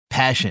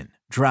Passion,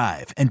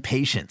 drive, and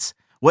patience.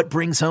 What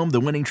brings home the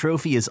winning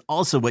trophy is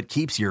also what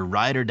keeps your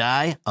ride or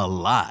die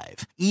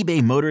alive.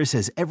 eBay Motors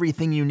has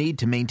everything you need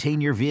to maintain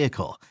your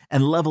vehicle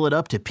and level it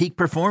up to peak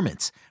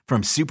performance,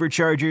 from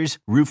superchargers,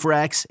 roof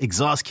racks,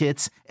 exhaust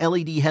kits,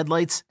 LED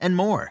headlights, and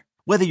more.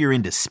 Whether you're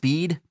into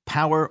speed,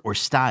 power, or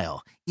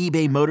style,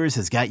 eBay Motors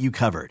has got you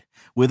covered.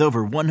 With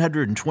over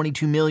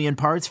 122 million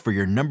parts for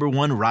your number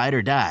one ride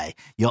or die,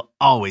 you'll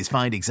always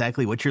find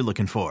exactly what you're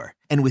looking for.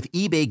 And with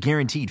eBay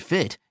Guaranteed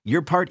Fit,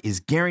 your part is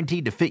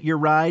guaranteed to fit your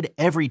ride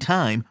every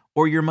time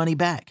or your money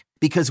back.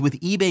 Because with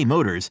eBay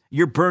Motors,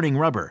 you're burning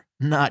rubber,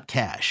 not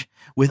cash.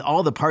 With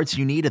all the parts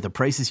you need at the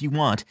prices you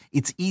want,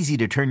 it's easy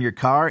to turn your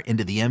car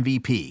into the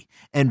MVP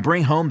and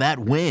bring home that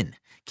win.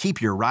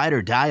 Keep your ride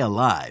or die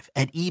alive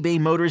at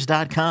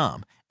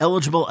ebaymotors.com.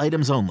 Eligible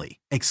items only.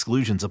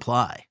 Exclusions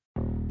apply.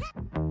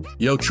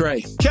 Yo,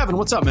 Trey. Kevin,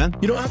 what's up, man?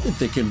 You know, I've been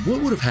thinking,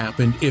 what would have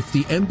happened if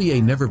the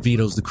NBA never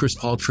vetoes the Chris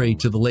Paul trade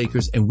to the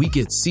Lakers and we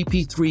get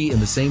CP3 in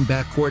the same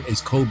backcourt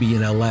as Kobe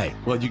in LA?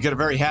 Well, you get a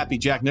very happy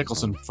Jack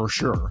Nicholson for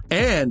sure.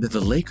 And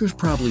the Lakers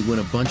probably win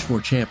a bunch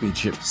more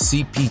championships.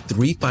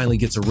 CP3 finally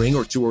gets a ring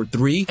or two or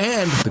three,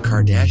 and the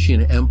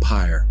Kardashian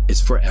empire is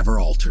forever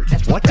altered.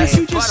 What did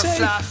you just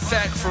say?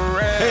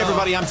 Hey,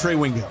 everybody, I'm Trey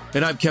Wingo.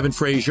 And I'm Kevin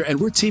Frazier, and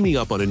we're teaming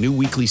up on a new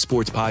weekly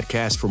sports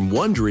podcast from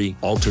Wondery,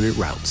 Alternate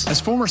Routes. As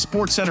former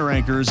Sports Center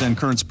anchors and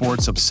current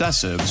sports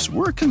obsessives,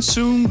 we're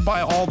consumed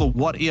by all the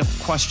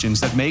what-if questions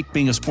that make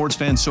being a sports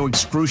fan so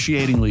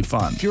excruciatingly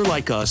fun. If you're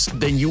like us,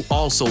 then you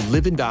also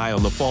live and die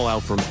on the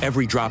fallout from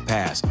every drop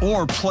pass.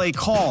 Or play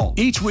call.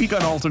 Each week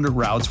on Alternate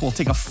Routes, we'll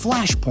take a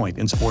flashpoint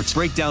in sports,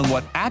 break down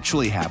what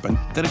actually happened,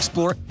 then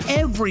explore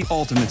every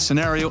alternate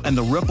scenario and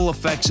the ripple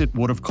effects it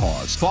would have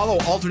caused. Follow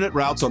Alternate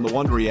Routes on the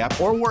Wondery app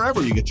or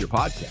wherever you get your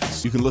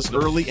podcasts. You can listen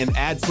early and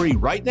ad-free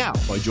right now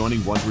by joining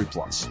Wondery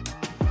Plus.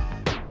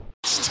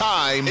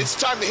 It's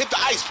time to hit the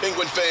ice,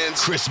 Penguin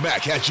fans. Chris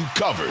Mack has you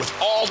covered with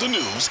all the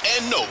news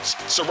and notes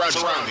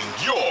surrounding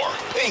your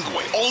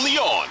Penguin. Only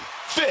on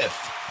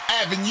Fifth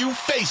Avenue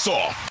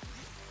Face-Off.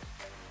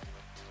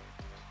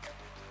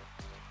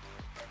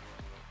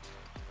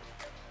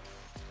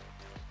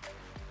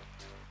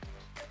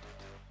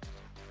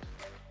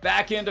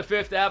 Back into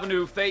Fifth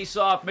Avenue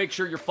Face-Off. Make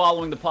sure you're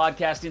following the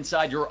podcast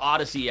inside your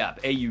Odyssey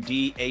app,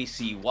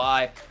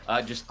 AUDACY.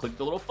 Just click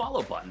the little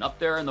follow button up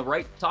there in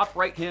the top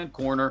right-hand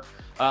corner,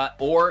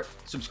 or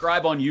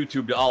subscribe on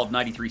YouTube to all of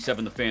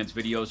 93.7 The Fans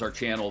videos, our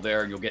channel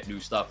there, and you'll get new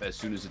stuff as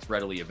soon as it's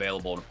readily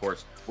available. And, of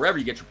course, wherever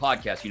you get your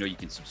podcast, you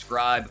can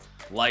subscribe,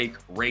 like,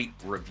 rate,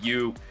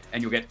 review,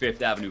 and you'll get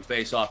Fifth Avenue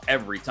Face-Off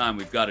every time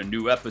we've got a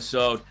new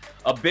episode.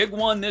 A big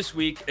one this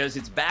week as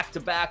it's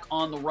back-to-back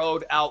on the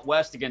road out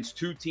west against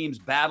two teams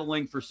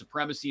battling for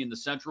supremacy in the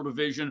Central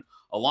Division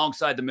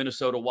alongside the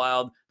Minnesota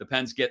Wild. The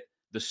Pens get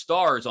the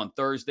Stars on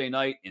Thursday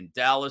night in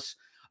Dallas.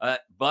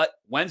 But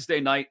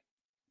Wednesday night,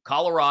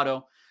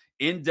 Colorado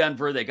in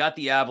Denver. They got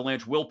the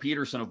Avalanche. Will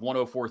Peterson of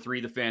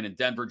 104.3 The Fan in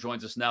Denver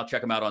joins us now.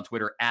 Check him out on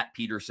Twitter at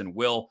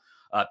PetersonWill.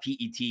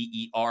 Petersen.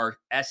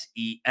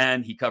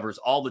 He covers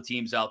all the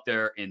teams out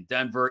there in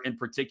Denver, in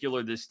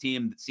particular this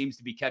team that seems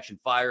to be catching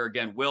fire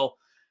again. Will,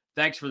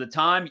 thanks for the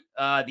time.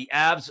 The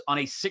Avs on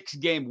a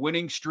 6-game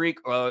winning streak,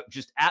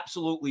 just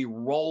absolutely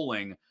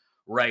rolling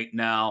right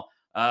now.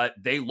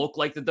 They look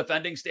like the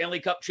defending Stanley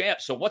Cup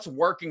champs. So what's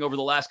working over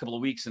the last couple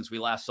of weeks since we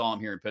last saw him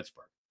here in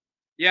Pittsburgh?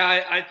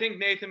 Yeah, I think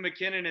Nathan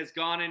MacKinnon has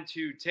gone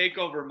into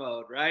takeover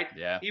mode, right?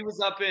 Yeah. He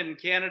was up in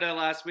Canada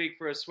last week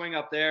for a swing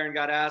up there and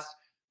got asked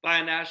by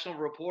a national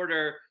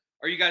reporter,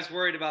 are you guys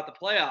worried about the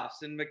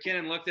playoffs? And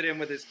MacKinnon looked at him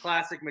with his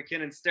classic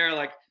MacKinnon stare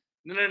like,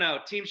 no,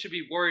 teams should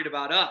be worried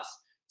about us.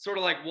 Sort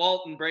of like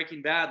Walt in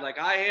Breaking Bad, like,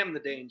 I am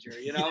the danger,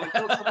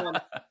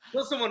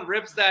 Until someone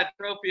rips that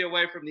trophy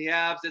away from the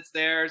Avs, it's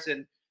theirs.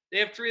 And they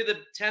have 3 of the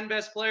 10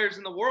 best players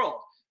in the world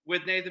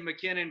with Nathan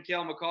MacKinnon,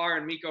 Cale Makar,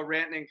 and Mikko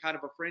Rantanen, kind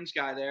of a fringe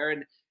guy there.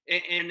 And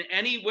in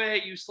any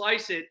way you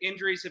slice it,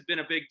 injuries have been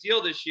a big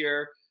deal this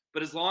year.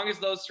 But as long as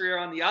those 3 are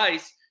on the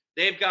ice,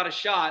 they've got a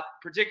shot,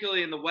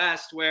 particularly in the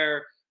West,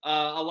 where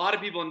a lot of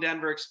people in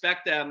Denver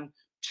expect them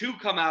to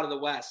come out of the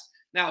West.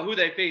 Now, who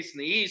they face in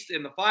the East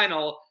in the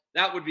final,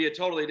 that would be a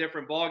totally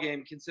different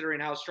ballgame considering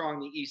how strong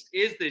the East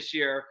is this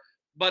year.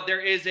 But there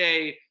is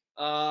a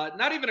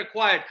not even a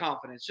quiet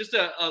confidence, just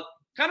a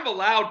kind of a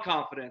loud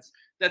confidence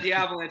that the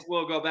Avalanche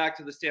will go back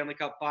to the Stanley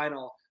Cup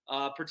final,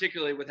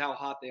 particularly with how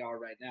hot they are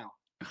right now.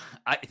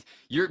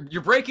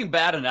 Your Breaking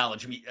Bad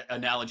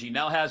analogy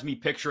now has me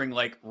picturing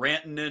like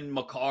Rantanen,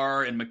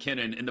 Makar, and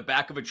MacKinnon in the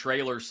back of a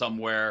trailer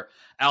somewhere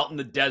out in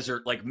the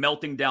desert, like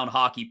melting down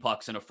hockey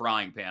pucks in a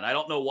frying pan. I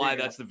don't know why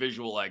that's the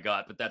visual I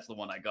got, but that's the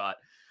one I got.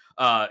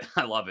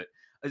 I love it.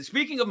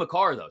 Speaking of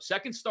Makar, though,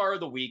 second star of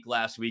the week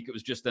last week. It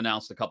was just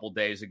announced a couple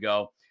days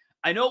ago.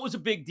 I know it was a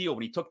big deal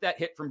when he took that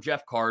hit from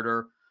Jeff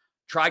Carter,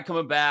 tried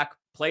coming back,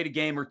 played a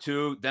game or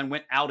two, then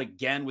went out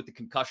again with the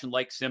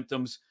concussion-like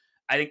symptoms.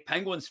 I think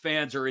Penguins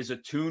fans are as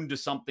attuned to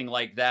something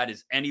like that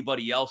as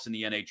anybody else in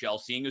the NHL.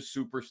 Seeing a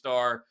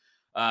superstar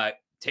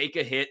take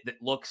a hit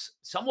that looks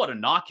somewhat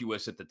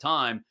innocuous at the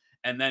time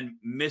and then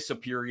miss a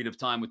period of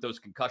time with those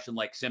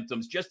concussion-like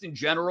symptoms. Just in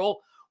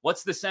general,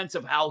 what's the sense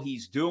of how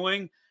he's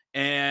doing?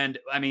 And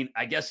I mean,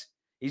 I guess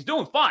he's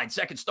doing fine.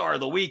 Second star of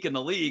the week in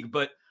the league,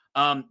 but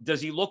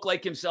does he look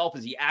like himself?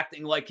 Is he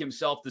acting like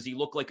himself? Does he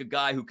look like a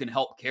guy who can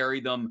help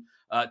carry them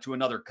to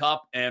another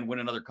cup and win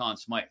another Conn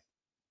Smythe?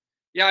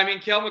 Yeah, I mean,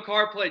 Cale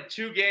Makar played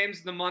 2 games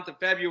in the month of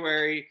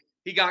February.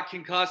 He got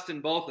concussed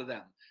in both of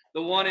them.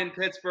 The one in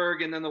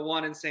Pittsburgh and then the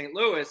one in St.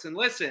 Louis. And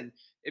listen,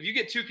 if you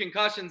get 2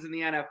 concussions in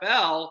the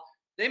NFL,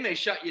 they may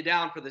shut you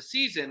down for the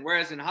season.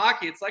 Whereas in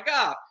hockey, it's like,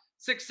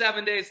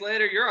 6-7 days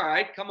later, you're all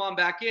right. Come on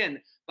back in.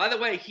 By the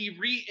way, he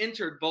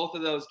re-entered both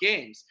of those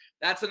games.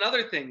 That's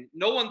another thing.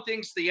 No one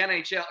thinks the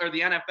NHL or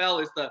the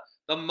NFL is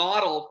the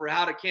model for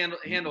how to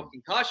handle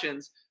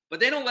concussions, but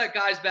they don't let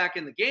guys back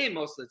in the game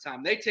most of the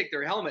time. They take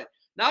their helmet.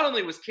 Not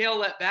only was Cale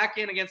let back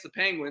in against the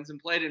Penguins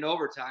and played in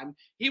overtime,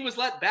 he was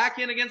let back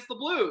in against the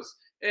Blues.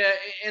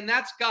 And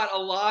that's got a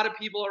lot of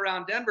people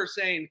around Denver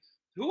saying,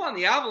 who on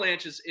the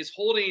Avalanche is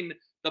holding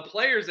the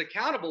players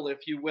accountable,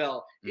 if you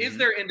will? Mm-hmm. Is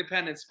there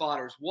independent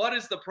spotters? What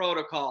is the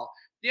protocol?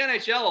 The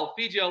NHL will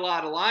feed you a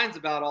lot of lines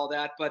about all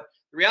that, but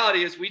the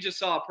reality is we just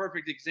saw a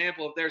perfect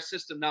example of their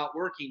system not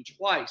working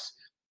twice.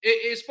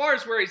 As far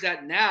as where he's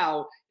at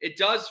now, it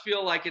does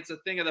feel like it's a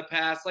thing of the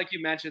past. Like you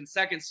mentioned,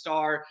 second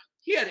star.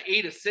 He had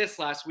 8 assists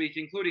last week,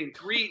 including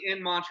 3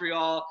 in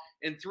Montreal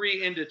and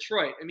 3 in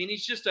Detroit. I mean,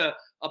 he's just a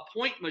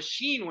point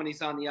machine when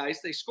he's on the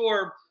ice. They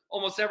score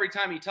almost every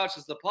time he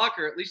touches the puck,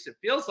 or at least it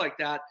feels like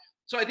that.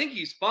 So I think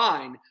he's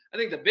fine. I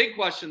think the big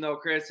question, though,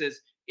 Chris, is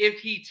if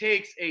he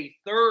takes a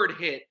third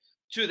hit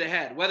to the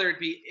head, whether it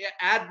be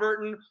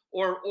advertent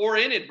or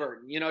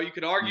inadvertent. You know, you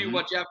could argue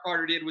what Jeff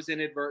Carter did was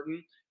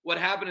inadvertent. What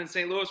happened in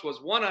St. Louis was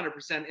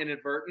 100%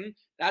 inadvertent.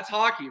 That's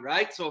hockey,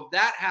 right? So if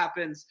that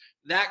happens,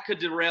 that could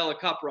derail a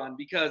cup run,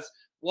 because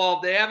while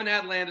they haven't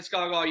had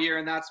Landeskog all year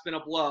and that's been a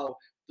blow,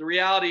 the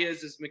reality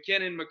is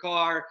McKinnon,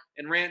 Makar,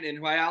 and Rantanen,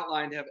 who I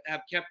outlined,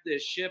 have kept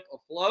this ship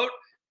afloat.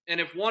 And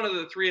if one of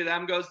the 3 of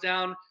them goes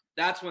down,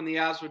 that's when the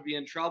Avs would be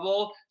in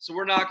trouble. So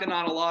we're knocking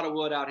on a lot of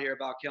wood out here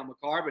about Cale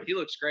Makar, but he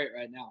looks great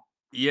right now.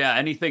 Yeah,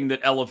 anything that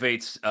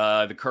elevates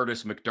the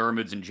Curtis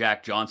McDermotts and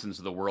Jack Johnsons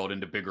of the world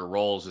into bigger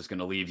roles is going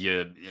to leave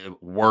you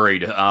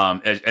worried.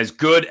 As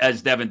good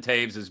as Devin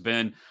Taves has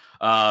been,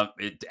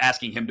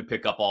 asking him to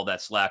pick up all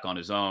that slack on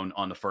his own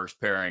on the first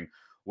pairing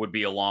would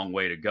be a long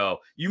way to go.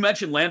 You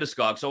mentioned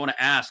Landeskog, so I want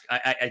to ask,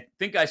 I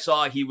think I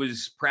saw he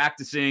was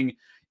practicing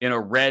in a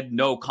red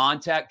no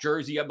contact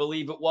jersey, I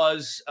believe it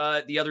was,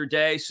 the other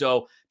day.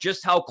 So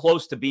just how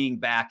close to being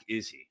back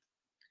is he?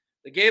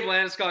 The Gabe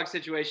Landeskog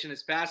situation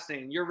is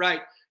fascinating. You're right.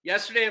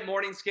 Yesterday at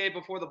morning skate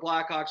before the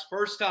Blackhawks,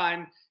 first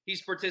time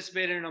he's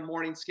participated in a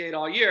morning skate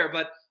all year,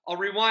 but I'll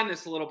rewind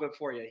this a little bit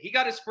for you. He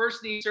got his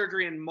first knee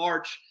surgery in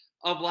March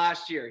of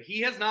last year. He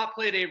has not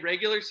played a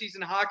regular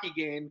season hockey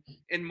game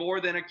in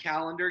more than a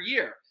calendar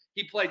year.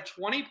 He played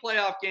 20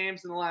 playoff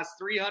games in the last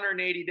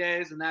 380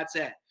 days, and that's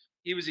it.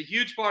 He was a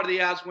huge part of the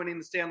Avs winning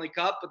the Stanley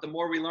Cup, but the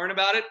more we learn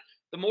about it,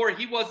 the more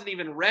he wasn't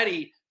even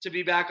ready to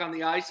be back on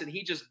the ice, and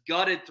he just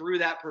gutted through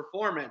that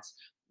performance.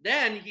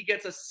 Then he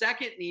gets a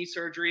second knee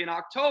surgery in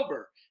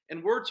October,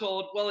 and we're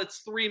told, well,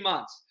 it's 3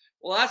 months.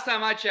 Well, last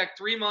time I checked,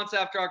 3 months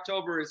after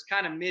October is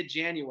kind of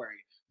mid-January.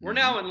 We're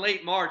now in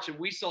late March, and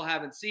we still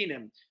haven't seen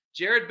him.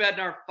 Jared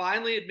Bednar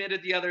finally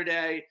admitted the other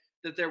day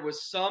that there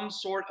was some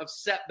sort of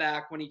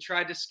setback when he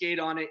tried to skate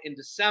on it in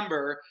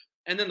December.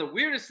 And then the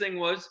weirdest thing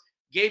was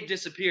Gabe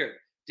disappeared.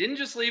 Didn't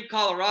just leave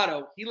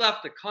Colorado. He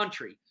left the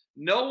country.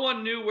 No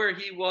one knew where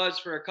he was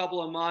for a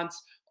couple of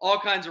months. All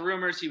kinds of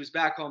rumors. He was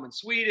back home in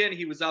Sweden.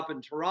 He was up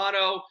in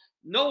Toronto.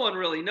 No one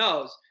really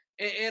knows.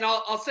 And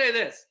I'll say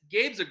this.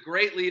 Gabe's a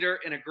great leader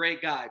and a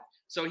great guy.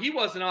 So he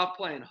wasn't off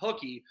playing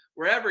hooky.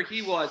 Wherever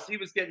he was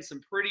getting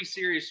some pretty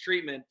serious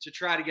treatment to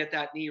try to get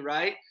that knee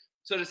right.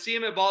 So to see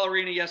him at Ball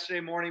Arena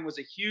yesterday morning was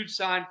a huge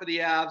sign for the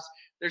Avs.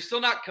 They're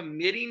still not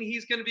committing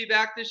he's going to be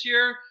back this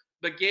year,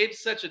 but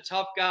Gabe's such a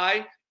tough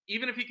guy.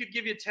 Even if he could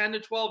give you 10 to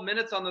 12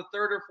 minutes on the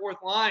third or fourth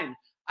line,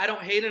 I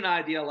don't hate an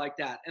idea like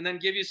that. And then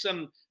give you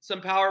some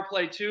power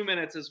play 2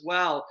 minutes as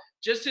well.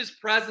 Just his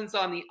presence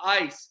on the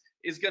ice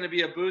is going to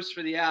be a boost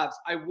for the Avs.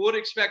 I would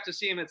expect to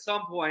see him at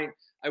some point.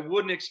 I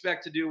wouldn't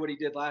expect to do what he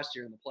did last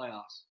year in the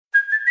playoffs.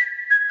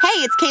 Hey,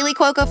 it's Kaylee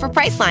Cuoco for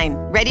Priceline.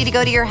 Ready to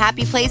go to your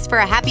happy place for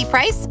a happy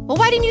price? Well,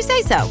 why didn't you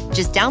say so?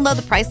 Just download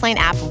the Priceline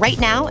app right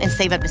now and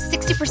save up to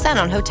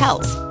 60% on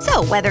hotels.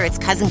 So whether it's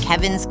Cousin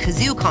Kevin's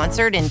Kazoo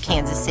Concert in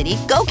Kansas City,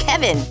 go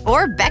Kevin,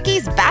 or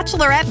Becky's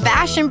Bachelorette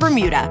Bash in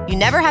Bermuda, you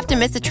never have to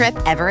miss a trip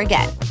ever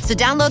again. So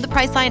download the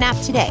Priceline app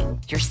today.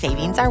 Your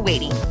savings are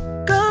waiting.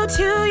 Go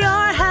to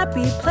your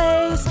happy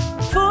place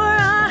for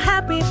a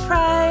happy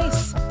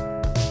price.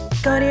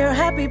 Go to your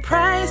happy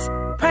price,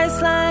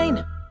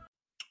 Priceline.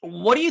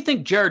 What do you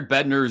think Jared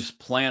Bednar's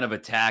plan of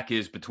attack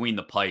is between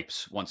the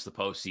pipes once the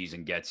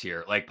postseason gets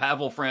here? Like,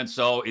 Pavel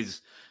Francouz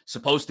is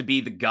supposed to be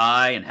the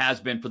guy and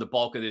has been for the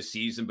bulk of this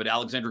season, but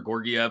Alexander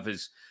Georgiev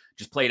has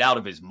just played out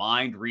of his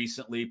mind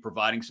recently,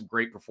 providing some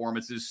great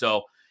performances.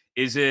 So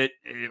is it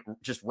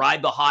just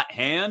ride the hot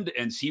hand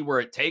and see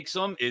where it takes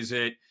him? Is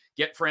it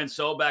get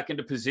Francois back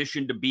into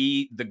position to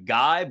be the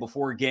guy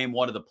before game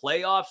one of the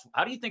playoffs?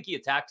 How do you think he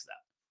attacks that?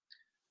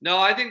 No,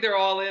 I think they're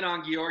all in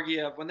on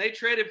Georgiev. When they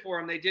traded for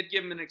him, they did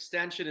give him an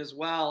extension as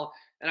well.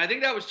 And I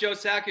think that was Joe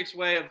Sakic's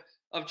way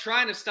of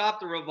trying to stop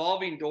the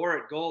revolving door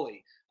at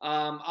goalie.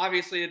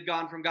 Obviously, it had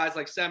gone from guys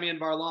like Semyon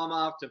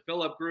Varlamov to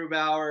Philip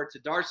Grubauer to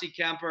Darcy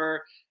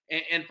Kemper.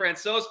 And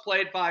Francois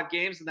played 5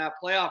 games in that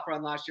playoff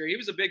run last year. He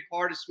was a big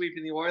part of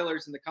sweeping the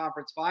Oilers in the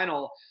conference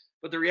final.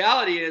 But the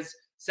reality is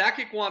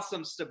Sakic wants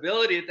some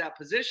stability at that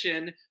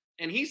position.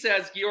 And he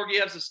says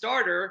Georgiev's a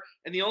starter.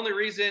 And the only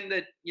reason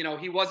that,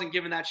 he wasn't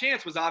given that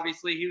chance was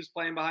obviously he was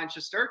playing behind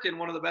Shesterkin,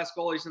 one of the best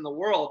goalies in the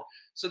world.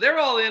 So they're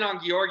all in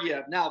on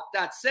Georgiev. Now,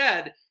 that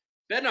said,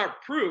 Bednar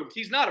proved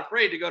he's not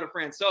afraid to go to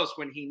Francois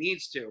when he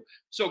needs to.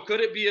 So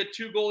could it be a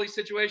 2-goalie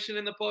situation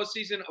in the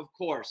postseason? Of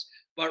course.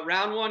 But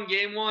round 1,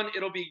 game 1,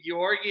 it'll be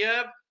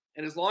Georgiev.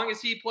 And as long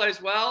as he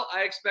plays well,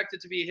 I expect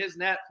it to be his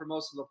net for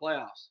most of the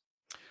playoffs.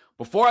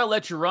 Before I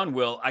let you run,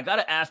 Will, I got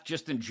to ask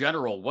just in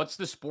general, what's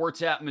the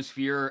sports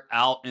atmosphere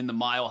out in the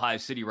Mile High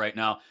City right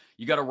now?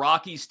 You got a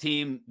Rockies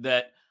team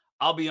that,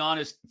 I'll be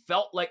honest,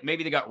 felt like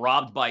maybe they got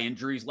robbed by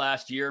injuries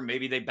last year.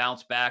 Maybe they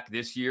bounced back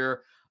this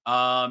year.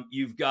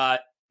 You've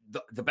got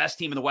the best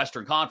team in the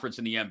Western Conference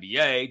in the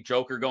NBA,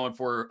 Joker going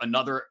for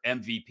another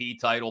MVP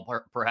title,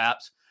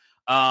 perhaps.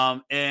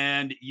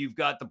 And you've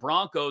got the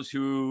Broncos,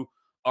 who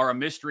are a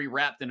mystery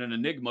wrapped in an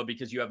enigma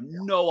because you have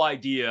no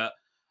idea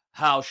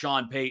how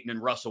Sean Payton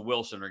and Russell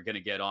Wilson are going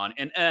to get on.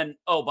 And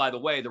oh, by the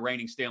way, the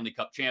reigning Stanley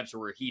Cup champs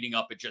were heating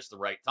up at just the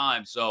right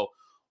time. So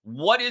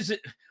what is it?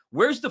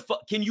 Where's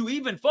can you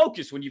even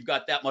focus when you've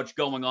got that much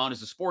going on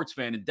as a sports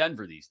fan in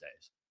Denver these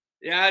days?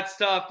 Yeah, it's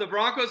tough. The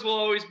Broncos will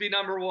always be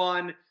number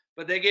 1,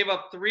 but they gave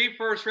up 3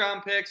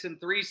 first-round picks and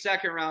 3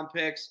 second-round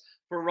picks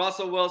for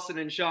Russell Wilson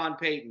and Sean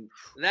Payton.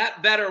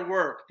 That better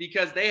work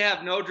because they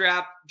have no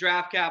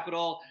draft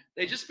capital.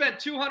 They just spent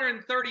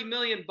 $230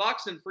 million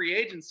in free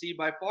agency,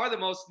 by far the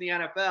most in the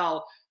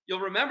NFL. You'll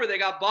remember they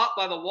got bought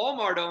by the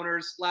Walmart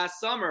owners last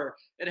summer.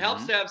 It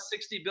helps to have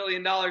 $60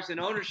 billion in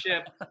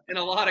ownership and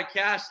a lot of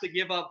cash to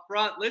give up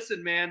front.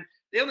 Listen, man,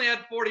 they only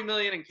had $40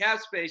 million in cap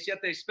space, yet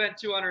they spent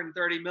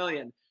 $230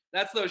 million.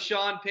 That's those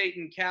Sean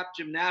Payton cap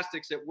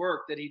gymnastics at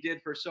work that he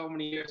did for so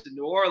many years in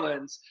New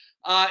Orleans.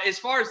 As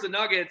far as the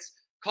Nuggets,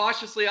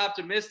 cautiously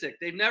optimistic.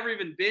 They've never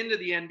even been to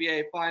the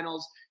NBA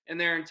Finals in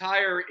their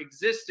entire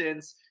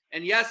existence.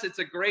 And yes, it's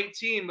a great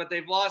team, but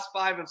they've lost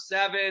 5 of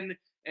 7,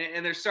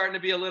 and they're starting to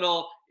be a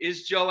little,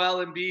 is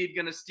Joel Embiid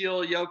going to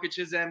steal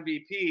Jokic's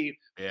MVP?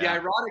 Yeah. The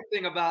ironic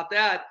thing about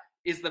that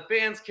is the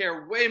fans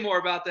care way more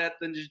about that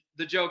than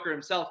the Joker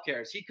himself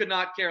cares. He could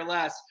not care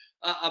less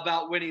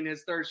about winning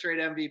his 3rd straight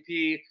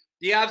MVP.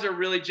 The Avs are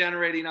really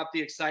generating up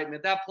the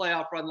excitement. That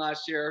playoff run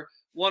last year,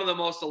 one of the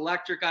most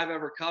electric I've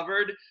ever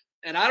covered.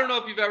 And I don't know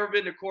if you've ever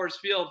been to Coors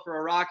Field for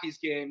a Rockies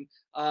game,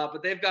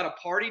 but they've got a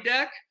party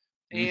deck.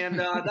 And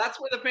that's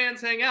where the fans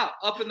hang out,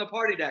 up in the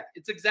party deck.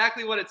 It's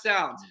exactly what it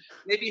sounds.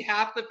 Maybe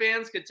half the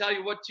fans could tell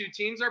you what 2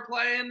 teams are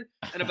playing,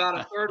 and about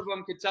a third of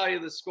them could tell you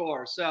the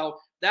score. So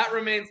that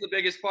remains the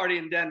biggest party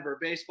in Denver.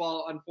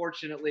 Baseball,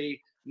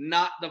 unfortunately,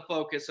 not the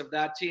focus of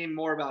that team,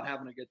 more about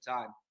having a good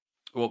time.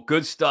 Well,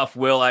 good stuff,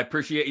 Will. I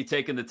appreciate you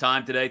taking the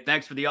time today.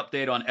 Thanks for the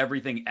update on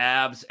everything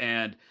Avs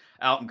and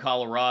out in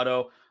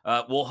Colorado.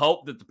 We'll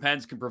hope that the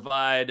Pens can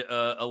provide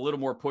a little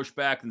more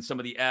pushback than some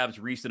of the Avs'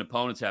 recent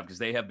opponents have, because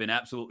they have been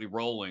absolutely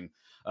rolling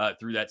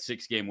through that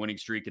 6-game winning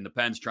streak, and the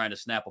Pens trying to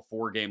snap a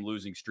 4-game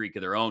losing streak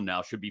of their own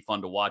now. Should be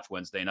fun to watch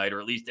Wednesday night, or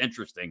at least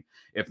interesting,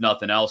 if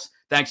nothing else.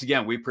 Thanks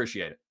again. We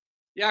appreciate it.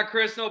 Yeah,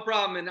 Chris, no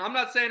problem. And I'm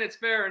not saying it's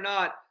fair or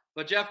not,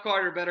 but Jeff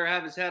Carter better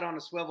have his head on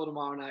a swivel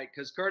tomorrow night,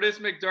 because Curtis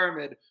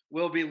McDermott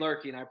will be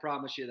lurking. I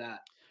promise you that.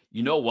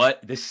 You know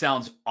what? This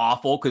sounds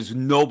awful because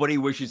nobody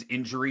wishes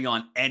injury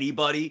on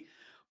anybody.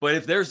 But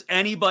if there's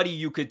anybody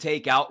you could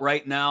take out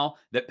right now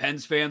that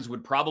Pens fans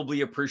would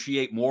probably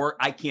appreciate more,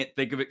 I can't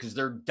think of it because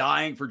they're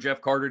dying for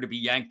Jeff Carter to be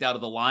yanked out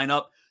of the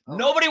lineup. Oh.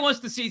 Nobody wants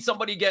to see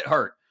somebody get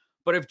hurt.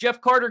 But if Jeff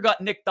Carter got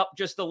nicked up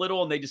just a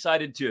little and they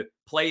decided to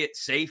play it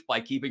safe by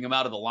keeping him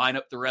out of the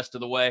lineup the rest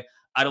of the way,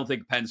 I don't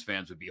think Pens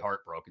fans would be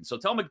heartbroken. So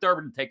tell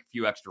McDermott to take a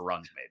few extra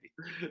runs,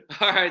 maybe.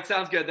 All right,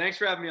 sounds good. Thanks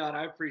for having me on.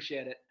 I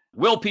appreciate it.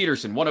 Will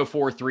Peterson,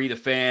 104.3 The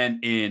Fan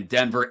in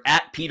Denver,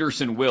 at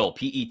Peterson Will,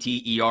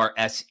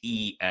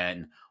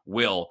 Petersen,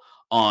 Will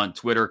on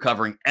Twitter,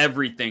 covering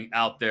everything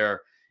out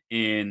there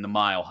in the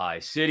Mile High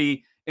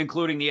City,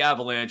 including the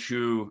Avalanche,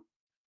 who,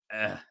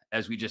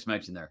 as we just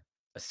mentioned there,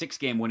 a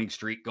 6-game winning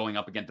streak going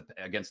up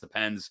against the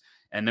Pens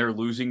and their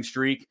losing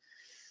streak.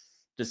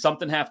 Does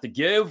something have to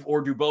give, or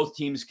do both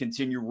teams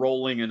continue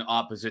rolling in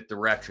opposite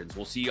directions?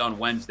 We'll see on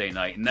Wednesday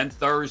night. And then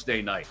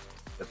Thursday night,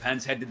 the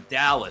Pens head to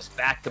Dallas,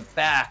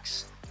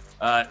 back-to-backs.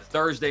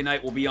 Thursday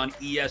night will be on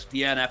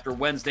ESPN after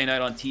Wednesday night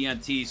on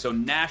TNT. So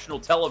national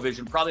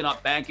television, probably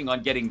not banking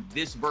on getting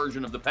this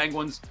version of the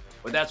Penguins,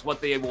 but that's what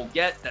they will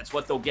get. That's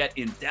what they'll get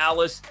in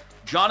Dallas.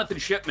 Jonathan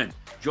Shipman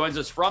joins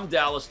us from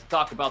Dallas to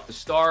talk about the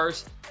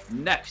Stars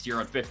next here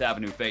on Fifth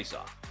Avenue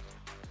Faceoff.